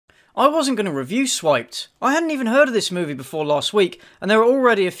I wasn't going to review Swiped. I hadn't even heard of this movie before last week, and there are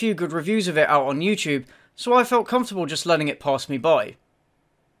already a few good reviews of it out on YouTube, so I felt comfortable just letting it pass me by.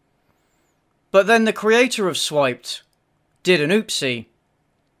 But then the creator of Swiped did an oopsie.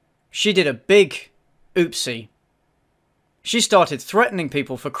 She did a big oopsie. She started threatening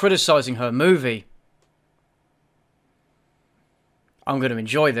people for criticising her movie. I'm going to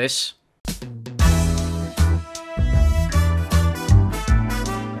enjoy this.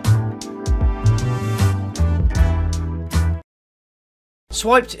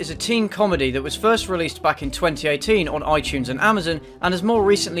 Swiped is a teen comedy that was first released back in 2018 on iTunes and Amazon and has more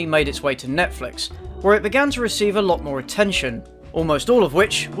recently made its way to Netflix, where it began to receive a lot more attention, almost all of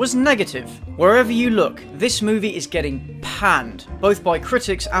which was negative. Wherever you look, this movie is getting panned, both by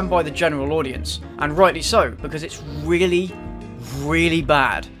critics and by the general audience, and rightly so, because it's really, really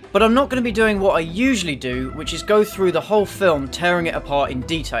bad. But I'm not going to be doing what I usually do, which is go through the whole film tearing it apart in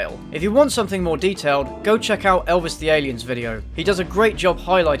detail. If you want something more detailed, go check out Elvis the Alien's video. He does a great job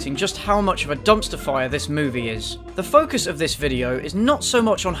highlighting just how much of a dumpster fire this movie is. The focus of this video is not so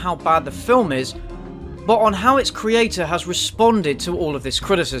much on how bad the film is, but on how its creator has responded to all of this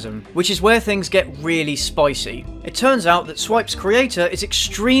criticism, which is where things get really spicy. It turns out that Swiped's creator is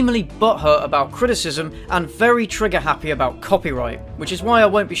extremely butthurt about criticism and very trigger happy about copyright, which is why I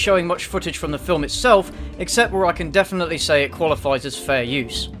won't be showing much footage from the film itself, except where I can definitely say it qualifies as fair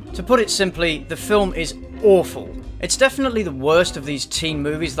use. To put it simply, the film is awful. It's definitely the worst of these teen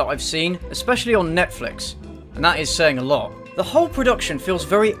movies that I've seen, especially on Netflix, and that is saying a lot. The whole production feels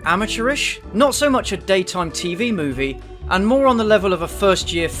very amateurish, not so much a daytime TV movie, and more on the level of a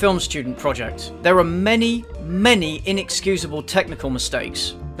first-year film student project. There are many, many inexcusable technical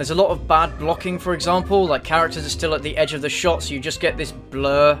mistakes. There's a lot of bad blocking, for example, like characters are still at the edge of the shot, so you just get this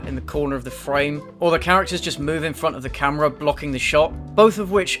blur in the corner of the frame, or the characters just move in front of the camera, blocking the shot, both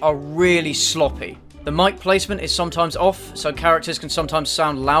of which are really sloppy. The mic placement is sometimes off, so characters can sometimes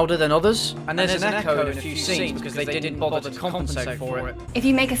sound louder than others. And there's an echo in a few scenes because they didn't bother to compensate for it. If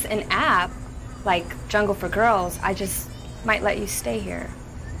you make us an app, like Jungle for Girls, I just might let you stay here.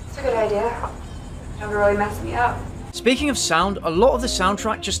 It's a good idea. Don't really mess me up. Speaking of sound, a lot of the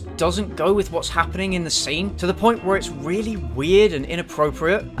soundtrack just doesn't go with what's happening in the scene, to the point where it's really weird and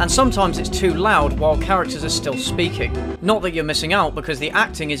inappropriate, and sometimes it's too loud while characters are still speaking. Not that you're missing out, because the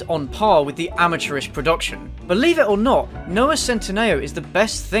acting is on par with the amateurish production. Believe it or not, Noah Sentineo is the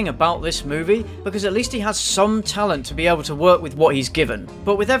best thing about this movie, because at least he has some talent to be able to work with what he's given.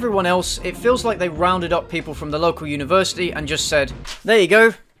 But with everyone else, it feels like they rounded up people from the local university and just said, there you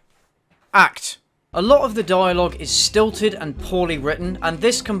go, act. A lot of the dialogue is stilted and poorly written, and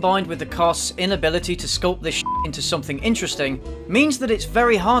this combined with the cast's inability to sculpt this into something interesting, means that it's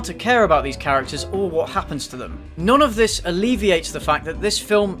very hard to care about these characters or what happens to them. None of this alleviates the fact that this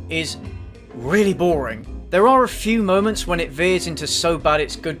film is really boring. There are a few moments when it veers into so bad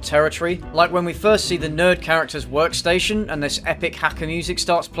it's good territory, like when we first see the nerd character's workstation and this epic hacker music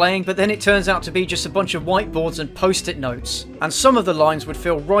starts playing, but then it turns out to be just a bunch of whiteboards and post-it notes. And some of the lines would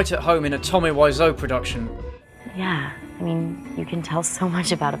feel right at home in a Tommy Wiseau production. Yeah, I mean, you can tell so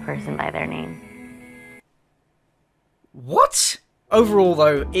much about a person by their name. What? Overall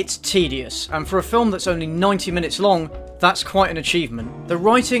though, it's tedious, and for a film that's only 90 minutes long, that's quite an achievement. The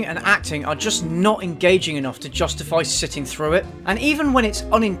writing and acting are just not engaging enough to justify sitting through it, and even when it's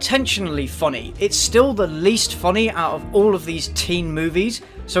unintentionally funny, it's still the least funny out of all of these teen movies,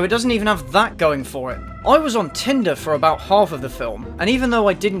 so it doesn't even have that going for it. I was on Tinder for about half of the film, and even though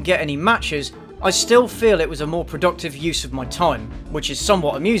I didn't get any matches, I still feel it was a more productive use of my time, which is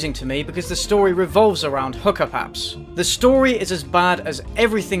somewhat amusing to me because the story revolves around hookup apps. The story is as bad as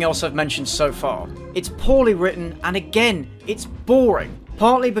everything else I've mentioned so far. It's poorly written, and again, it's boring.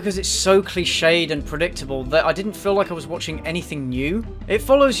 Partly because it's so cliched and predictable that I didn't feel like I was watching anything new. It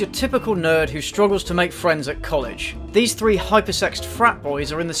follows your typical nerd who struggles to make friends at college. These three hypersexed frat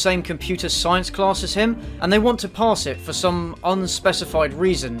boys are in the same computer science class as him, and they want to pass it for some unspecified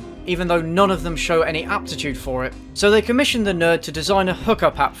reason, even though none of them show any aptitude for it. So they commission the nerd to design a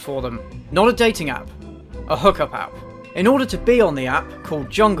hookup app for them. Not a dating app, a hookup app. In order to be on the app, called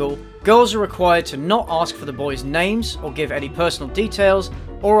Jungle, girls are required to not ask for the boys' names, or give any personal details,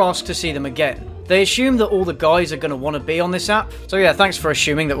 or ask to see them again. They assume that all the guys are going to want to be on this app, so yeah, thanks for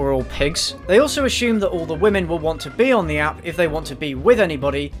assuming that we're all pigs. They also assume that all the women will want to be on the app if they want to be with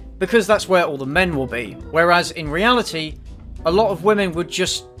anybody, because that's where all the men will be. Whereas in reality, a lot of women would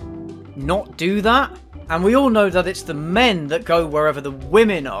just not do that, and we all know that it's the men that go wherever the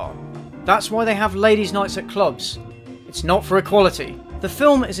women are. That's why they have ladies' nights at clubs. It's not for equality. The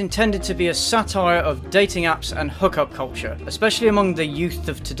film is intended to be a satire of dating apps and hookup culture, especially among the youth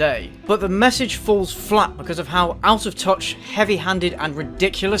of today. But the message falls flat because of how out of touch, heavy-handed and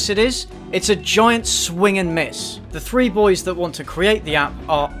ridiculous it is. It's a giant swing and miss. The three boys that want to create the app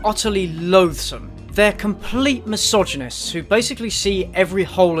are utterly loathsome. They're complete misogynists who basically see every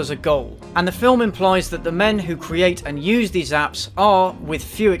hole as a goal. And the film implies that the men who create and use these apps are, with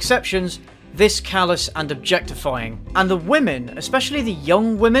few exceptions, this callous and objectifying. And the women, especially the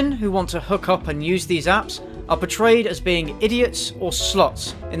young women who want to hook up and use these apps, are portrayed as being idiots or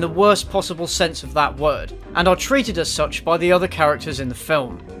sluts in the worst possible sense of that word, and are treated as such by the other characters in the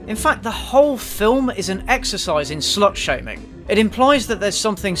film. In fact, the whole film is an exercise in slut shaming. It implies that there's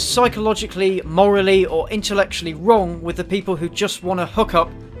something psychologically, morally, or intellectually wrong with the people who just want to hook up,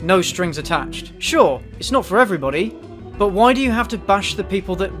 no strings attached. Sure, it's not for everybody, but why do you have to bash the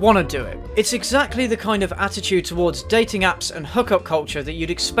people that want to do it? It's exactly the kind of attitude towards dating apps and hookup culture that you'd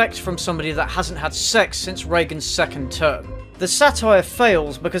expect from somebody that hasn't had sex since Reagan's second term. The satire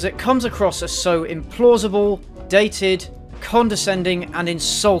fails because it comes across as so implausible, dated, condescending, and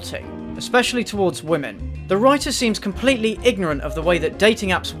insulting, especially towards women. The writer seems completely ignorant of the way that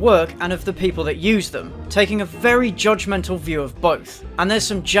dating apps work and of the people that use them, taking a very judgmental view of both. And there's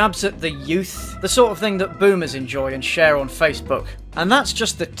some jabs at the youth, the sort of thing that boomers enjoy and share on Facebook. And that's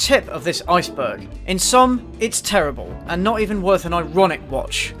just the tip of this iceberg. In sum, it's terrible, and not even worth an ironic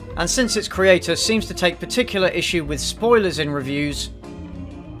watch. And since its creator seems to take particular issue with spoilers in reviews,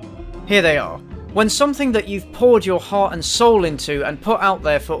 here they are. When something that you've poured your heart and soul into and put out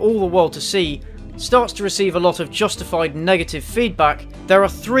there for all the world to see starts to receive a lot of justified negative feedback, there are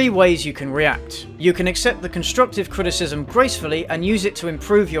three ways you can react. You can accept the constructive criticism gracefully and use it to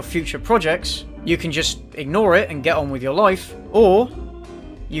improve your future projects. You can just ignore it and get on with your life. Or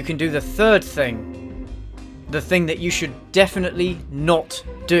you can do the third thing. The thing that you should definitely not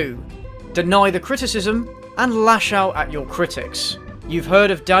do. Deny the criticism and lash out at your critics. You've heard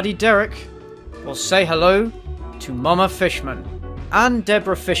of Daddy Derek? Well, say hello to Mama Fishman. Anne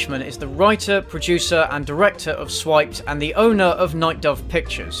Deborah Fishman is the writer, producer and director of Swiped and the owner of Night Dove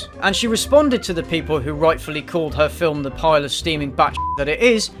Pictures. And she responded to the people who rightfully called her film the pile of steaming batch that it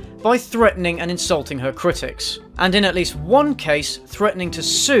is by threatening and insulting her critics. And in at least one case, threatening to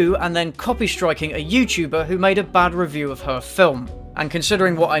sue and then copy striking a YouTuber who made a bad review of her film. And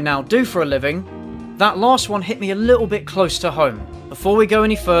considering what I now do for a living, that last one hit me a little bit close to home. Before we go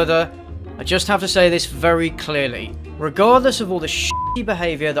any further, I just have to say this very clearly. Regardless of all the shitty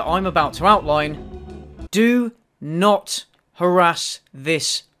behaviour that I'm about to outline, do not harass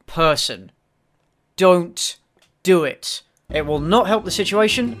this person. Don't do it. It will not help the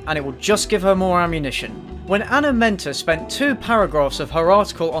situation, and it will just give her more ammunition. When Anna Menter spent 2 paragraphs of her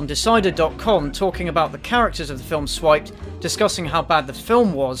article on Decider.com talking about the characters of the film Swiped, discussing how bad the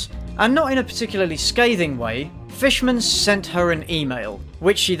film was, and not in a particularly scathing way, Fishman sent her an email,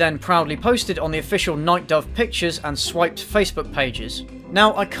 which she then proudly posted on the official Night Dove Pictures and Swiped Facebook pages.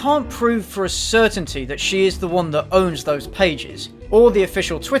 Now, I can't prove for a certainty that she is the one that owns those pages, or the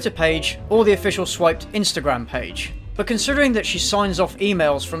official Twitter page, or the official Swiped Instagram page. But considering that she signs off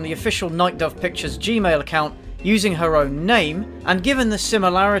emails from the official Night Dove Pictures Gmail account using her own name, and given the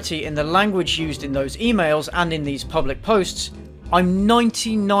similarity in the language used in those emails and in these public posts, I'm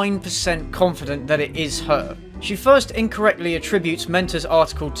 99% confident that it is her. She first incorrectly attributes Mentor's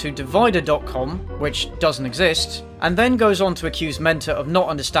article to Divider.com, which doesn't exist, and then goes on to accuse Mentor of not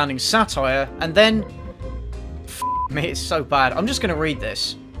understanding satire, and then... me, it's so bad. I'm just going to read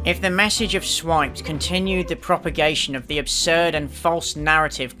this. If the message of Swiped continued the propagation of the absurd and false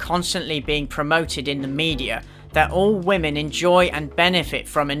narrative constantly being promoted in the media, that all women enjoy and benefit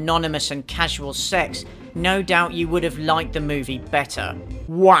from anonymous and casual sex, no doubt you would have liked the movie better.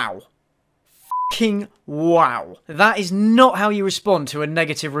 Wow. Fucking wow. That is not how you respond to a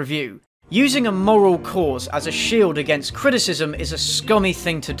negative review. Using a moral cause as a shield against criticism is a scummy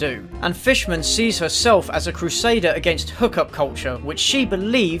thing to do, and Fishman sees herself as a crusader against hookup culture, which she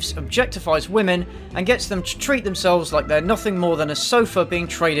believes objectifies women and gets them to treat themselves like they're nothing more than a sofa being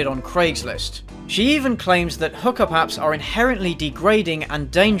traded on Craigslist. She even claims that hookup apps are inherently degrading and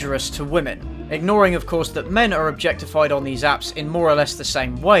dangerous to women, ignoring of course that men are objectified on these apps in more or less the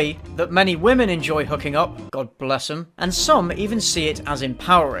same way, that many women enjoy hooking up, God bless them, and some even see it as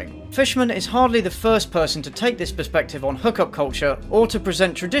empowering. Fishman is hardly the first person to take this perspective on hookup culture or to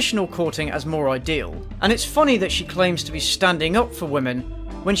present traditional courting as more ideal. And it's funny that she claims to be standing up for women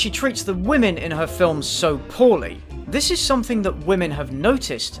when she treats the women in her films so poorly. This is something that women have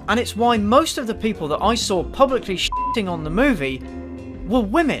noticed, and it's why most of the people that I saw publicly shitting on the movie were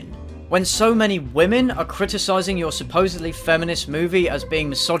women. When so many women are criticising your supposedly feminist movie as being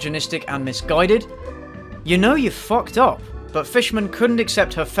misogynistic and misguided, you know you fucked up. But Fishman couldn't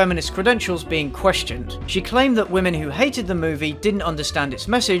accept her feminist credentials being questioned. She claimed that women who hated the movie didn't understand its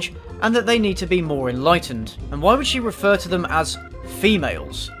message and that they need to be more enlightened. And why would she refer to them as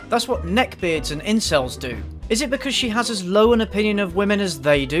females? That's what neckbeards and incels do. Is it because she has as low an opinion of women as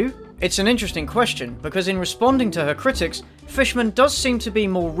they do? It's an interesting question, because in responding to her critics, Fishman does seem to be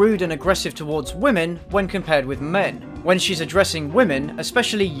more rude and aggressive towards women when compared with men. When she's addressing women,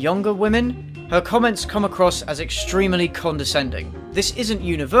 especially younger women, her comments come across as extremely condescending. This isn't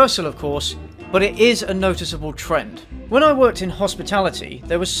universal, of course, but it is a noticeable trend. When I worked in hospitality,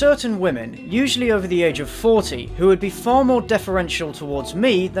 there were certain women, usually over the age of 40, who would be far more deferential towards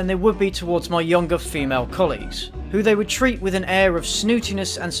me than they would be towards my younger female colleagues, who they would treat with an air of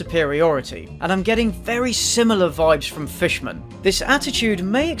snootiness and superiority, and I'm getting very similar vibes from Fishman. This attitude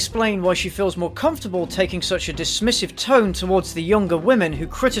may explain why she feels more comfortable taking such a dismissive tone towards the younger women who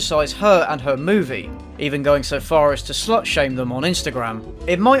criticise her and her movie, even going so far as to slut-shame them on Instagram.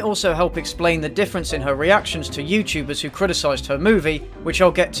 It might also help explain the difference in her reactions to YouTubers who criticised her movie, which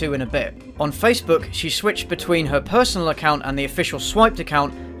I'll get to in a bit. On Facebook, she switched between her personal account and the official SWIPED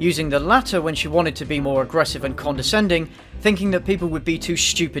account, using the latter when she wanted to be more aggressive and condescending, thinking that people would be too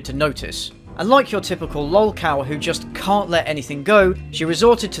stupid to notice. And like your typical lolcow who just can't let anything go, she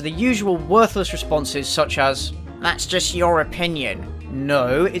resorted to the usual worthless responses such as, "That's just your opinion."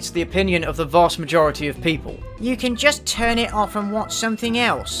 No, it's the opinion of the vast majority of people. "You can just turn it off and watch something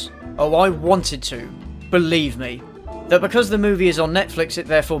else." Oh, I wanted to. Believe me. That because the movie is on Netflix, it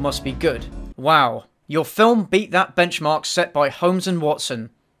therefore must be good. Wow. Your film beat that benchmark set by Holmes and Watson.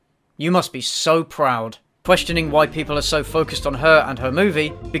 You must be so proud. Questioning why people are so focused on her and her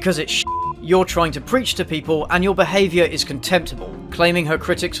movie, because it's shit you're trying to preach to people and your behaviour is contemptible. Claiming her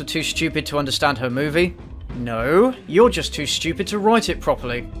critics are too stupid to understand her movie? No, you're just too stupid to write it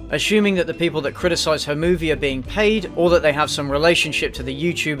properly. Assuming that the people that criticise her movie are being paid, or that they have some relationship to the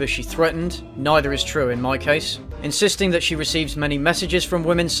YouTuber she threatened, neither is true in my case. Insisting that she receives many messages from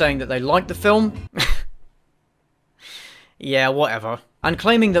women saying that they like the film? Yeah, whatever. And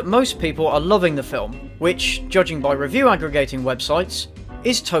claiming that most people are loving the film, which, judging by review aggregating websites,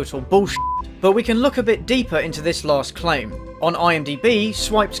 is total bullshit. But we can look a bit deeper into this last claim. On IMDb,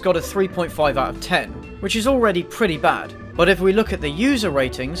 Swiped's got a 3.5 out of 10, which is already pretty bad. But if we look at the user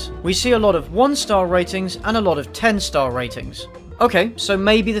ratings, we see a lot of 1-star ratings and a lot of 10-star ratings. Okay, so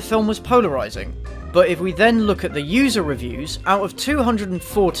maybe the film was polarizing. But if we then look at the user reviews, out of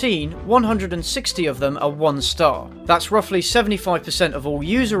 214, 160 of them are 1 star. That's roughly 75% of all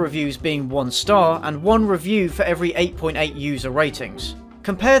user reviews being 1 star, and 1 review for every 8.8 user ratings.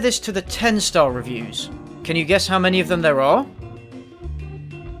 Compare this to the 10-star reviews. Can you guess how many of them there are?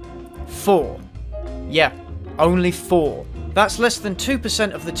 4. Yeah, only 4. That's less than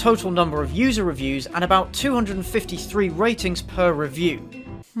 2% of the total number of user reviews and about 253 ratings per review.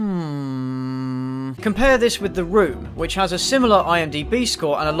 Compare this with The Room, which has a similar IMDb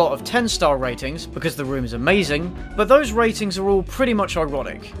score and a lot of 10-star ratings, because The Room is amazing, but those ratings are all pretty much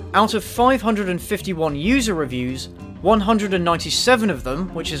ironic. Out of 551 user reviews, 197 of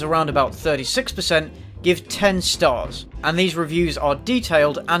them, which is around about 36%, give 10 stars, and these reviews are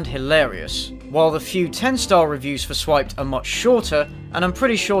detailed and hilarious, while the few 10-star reviews for Swiped are much shorter, and I'm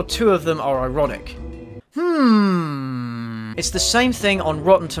pretty sure 2 of them are ironic. It's the same thing on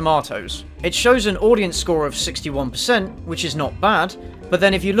Rotten Tomatoes. It shows an audience score of 61%, which is not bad, but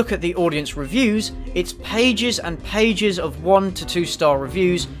then if you look at the audience reviews, it's pages and pages of 1 to 2 star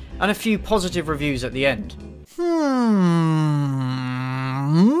reviews, and a few positive reviews at the end.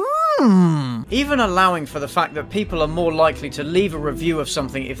 Even allowing for the fact that people are more likely to leave a review of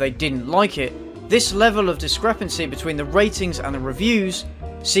something if they didn't like it, this level of discrepancy between the ratings and the reviews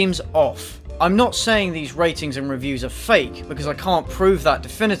seems off. I'm not saying these ratings and reviews are fake, because I can't prove that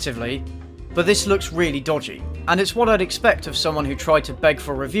definitively, but this looks really dodgy. And it's what I'd expect of someone who tried to beg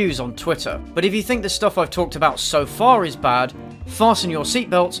for reviews on Twitter. But if you think the stuff I've talked about so far is bad, fasten your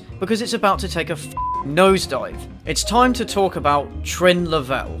seatbelts, because it's about to take a nosedive. It's time to talk about Trin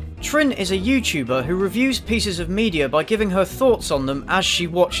Lavelle. Trin is a YouTuber who reviews pieces of media by giving her thoughts on them as she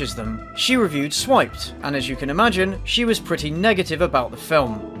watches them. She reviewed Swiped, and as you can imagine, she was pretty negative about the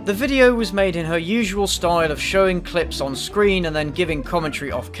film. The video was made in her usual style of showing clips on screen and then giving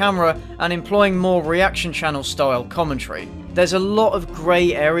commentary off camera, and employing more reaction channel style commentary. There's a lot of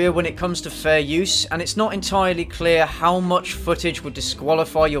grey area when it comes to fair use, and it's not entirely clear how much footage would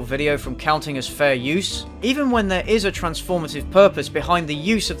disqualify your video from counting as fair use, even when there is a transformative purpose behind the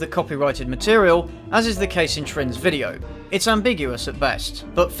use of the copyrighted material, as is the case in Trin's video. It's ambiguous at best,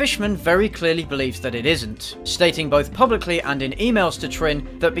 but Fishman very clearly believes that it isn't, stating both publicly and in emails to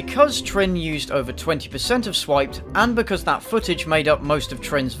Trin that because Trin used over 20% of Swiped, and because that footage made up most of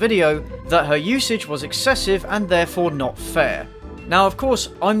Trin's video, that her usage was excessive and therefore not fair. Now, of course,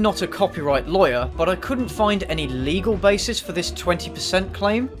 I'm not a copyright lawyer, but I couldn't find any legal basis for this 20%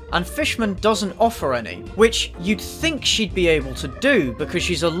 claim, and Fishman doesn't offer any, which you'd think she'd be able to do because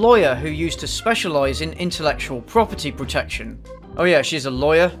she's a lawyer who used to specialise in intellectual property protection. Oh yeah, she's a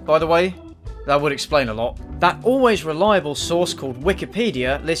lawyer, by the way. That would explain a lot. That always reliable source called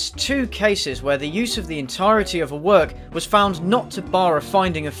Wikipedia lists 2 cases where the use of the entirety of a work was found not to bar a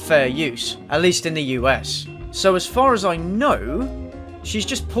finding of fair use, at least in the US. So as far as I know, she's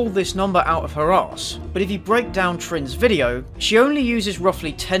just pulled this number out of her arse. But if you break down Trin's video, she only uses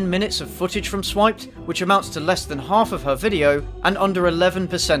roughly 10 minutes of footage from Swiped, which amounts to less than half of her video and under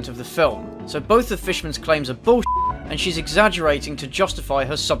 11% of the film. So both of Fishman's claims are bullshit, and she's exaggerating to justify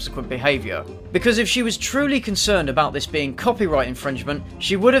her subsequent behaviour. Because if she was truly concerned about this being copyright infringement,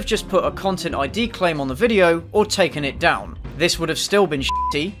 she would have just put a content ID claim on the video or taken it down. This would have still been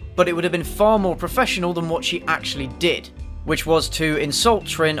shitty, but it would have been far more professional than what she actually did, which was to insult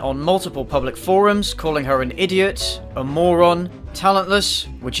Trin on multiple public forums, calling her an idiot, a moron, talentless,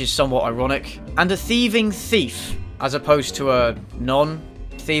 which is somewhat ironic, and a thieving thief, as opposed to a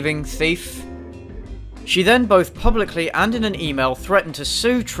non-thieving thief. She then both publicly and in an email threatened to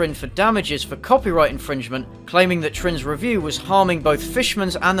sue Trin for damages for copyright infringement, claiming that Trin's review was harming both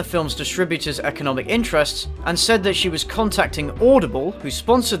Fishman's and the film's distributors' economic interests, and said that she was contacting Audible, who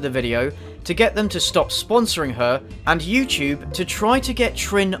sponsored the video, to get them to stop sponsoring her, and YouTube to try to get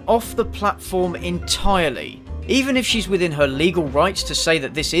Trin off the platform entirely. Even if she's within her legal rights to say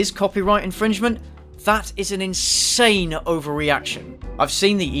that this is copyright infringement, that is an insane overreaction. I've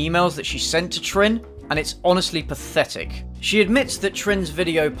seen the emails that she sent to Trin, and it's honestly pathetic. She admits that Trin's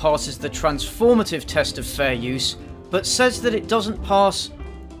video passes the transformative test of fair use, but says that it doesn't pass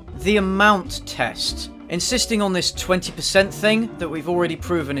the amount test, insisting on this 20% thing that we've already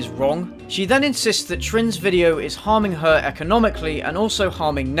proven is wrong. She then insists that Trin's video is harming her economically and also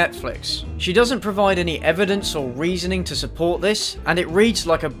harming Netflix. She doesn't provide any evidence or reasoning to support this, and it reads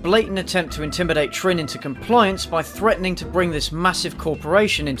like a blatant attempt to intimidate Trin into compliance by threatening to bring this massive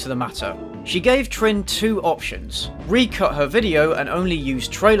corporation into the matter. She gave Trin 2 options: recut her video and only use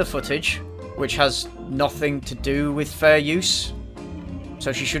trailer footage, which has nothing to do with fair use,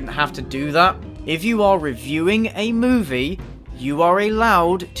 so she shouldn't have to do that. If you are reviewing a movie, you are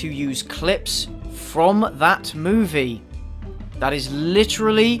allowed to use clips from that movie. That is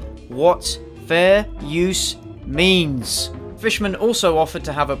literally what fair use means. Fishman also offered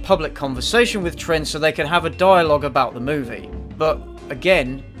to have a public conversation with Trin so they could have a dialogue about the movie. But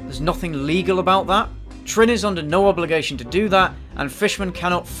again, there's nothing legal about that. Trin is under no obligation to do that, and Fishman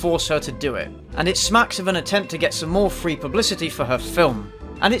cannot force her to do it. And it smacks of an attempt to get some more free publicity for her film.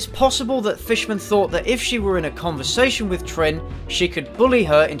 And it's possible that Fishman thought that if she were in a conversation with Trin, she could bully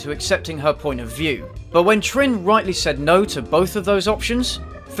her into accepting her point of view. But when Trin rightly said no to both of those options,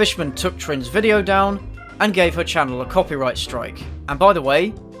 Fishman took Trin's video down and gave her channel a copyright strike. And by the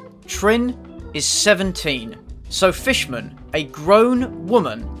way, Trin is 17. So Fishman, a grown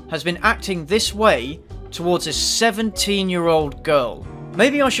woman, has been acting this way towards a 17-year-old girl.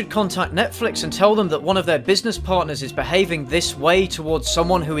 Maybe I should contact Netflix and tell them that one of their business partners is behaving this way towards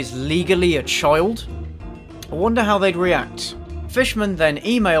someone who is legally a child? I wonder how they'd react. Fishman then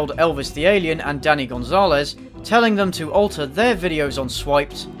emailed Elvis the Alien and Danny Gonzalez, telling them to alter their videos on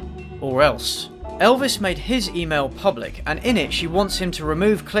Swiped, or else. Elvis made his email public, and in it she wants him to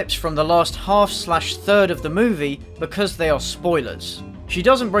remove clips from the last half/third of the movie because they are spoilers. She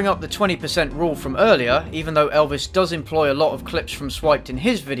doesn't bring up the 20% rule from earlier, even though Elvis does employ a lot of clips from Swiped in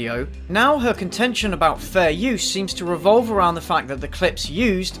his video. Now her contention about fair use seems to revolve around the fact that the clips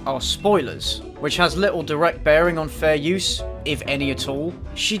used are spoilers, which has little direct bearing on fair use, if any at all.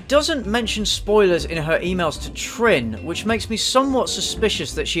 She doesn't mention spoilers in her emails to Trin, which makes me somewhat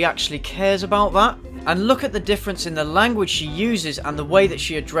suspicious that she actually cares about that. And look at the difference in the language she uses and the way that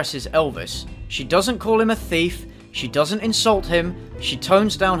she addresses Elvis. She doesn't call him a thief, she doesn't insult him, she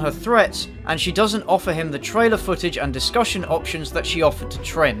tones down her threats, and she doesn't offer him the trailer footage and discussion options that she offered to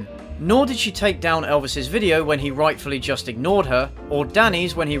Trin. Nor did she take down Elvis's video when he rightfully just ignored her, or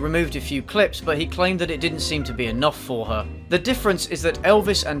Danny's when he removed a few clips but he claimed that it didn't seem to be enough for her. The difference is that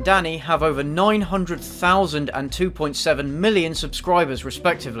Elvis and Danny have over 900,000 and 2.7 million subscribers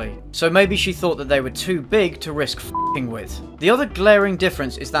respectively, so maybe she thought that they were too big to risk f***ing with. The other glaring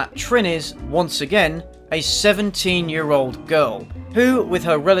difference is that Trin is, once again, a 17-year-old girl, who, with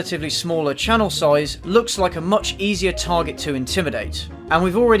her relatively smaller channel size, looks like a much easier target to intimidate. And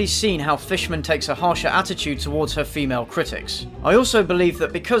we've already seen how Fishman takes a harsher attitude towards her female critics. I also believe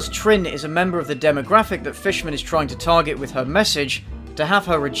that because Trin is a member of the demographic that Fishman is trying to target with her message, to have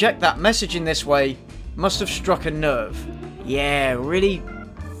her reject that message in this way must have struck a nerve. Yeah, really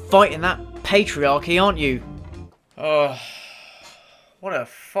fighting that patriarchy, aren't you? Ugh. What a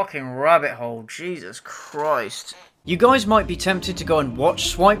fucking rabbit hole, Jesus Christ. You guys might be tempted to go and watch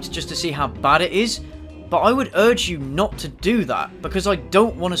Swiped just to see how bad it is, but I would urge you not to do that, because I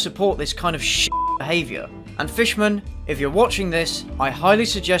don't want to support this kind of shit behaviour. And Fishman, if you're watching this, I highly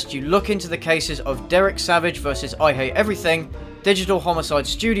suggest you look into the cases of Derek Savage vs I Hate Everything, Digital Homicide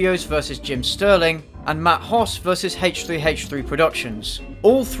Studios vs Jim Sterling, and Matt Hoss vs H3H3 Productions.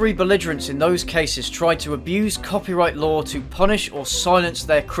 All three belligerents in those cases tried to abuse copyright law to punish or silence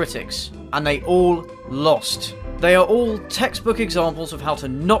their critics, and they all lost. They are all textbook examples of how to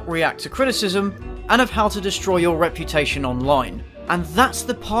not react to criticism, and of how to destroy your reputation online. And that's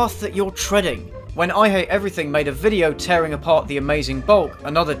the path that you're treading. When I Hate Everything made a video tearing apart The Amazing Bulk,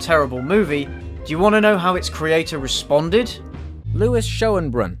 another terrible movie, do you want to know how its creator responded? Louis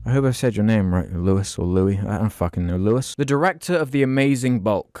Schoenbrunn. I hope I said your name right, Louis or Louis. I don't fucking know. Louis. The director of The Amazing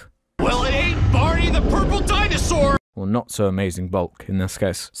Bulk. Well, it ain't Barney the Purple Dinosaur! Well, not so amazing bulk in this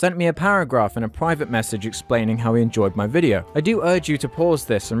case, sent me a paragraph in a private message explaining how he enjoyed my video. I do urge you to pause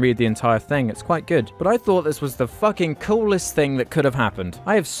this and read the entire thing, it's quite good, but I thought this was the fucking coolest thing that could have happened.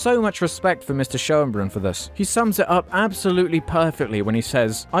 I have so much respect for Mr. Schoenbrunn for this. He sums it up absolutely perfectly when he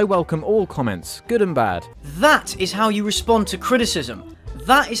says, "I welcome all comments, good and bad." That is how you respond to criticism.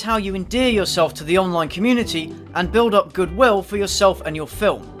 That is how you endear yourself to the online community and build up goodwill for yourself and your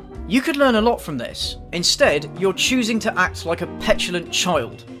film. You could learn a lot from this. Instead, you're choosing to act like a petulant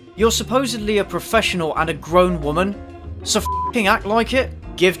child. You're supposedly a professional and a grown woman, so f***ing act like it,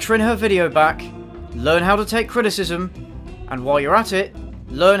 give Trin her video back, learn how to take criticism, and while you're at it,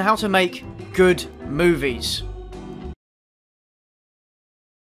 learn how to make good movies.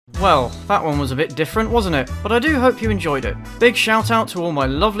 Well, that one was a bit different, wasn't it? But I do hope you enjoyed it. Big shout out to all my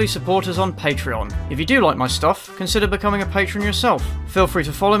lovely supporters on Patreon. If you do like my stuff, consider becoming a patron yourself. Feel free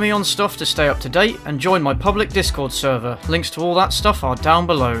to follow me on stuff to stay up to date and join my public Discord server. Links to all that stuff are down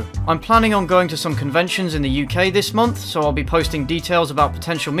below. I'm planning on going to some conventions in the UK this month, so I'll be posting details about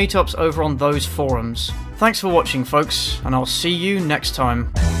potential meetups over on those forums. Thanks for watching, folks, and I'll see you next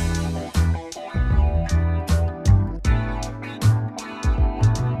time.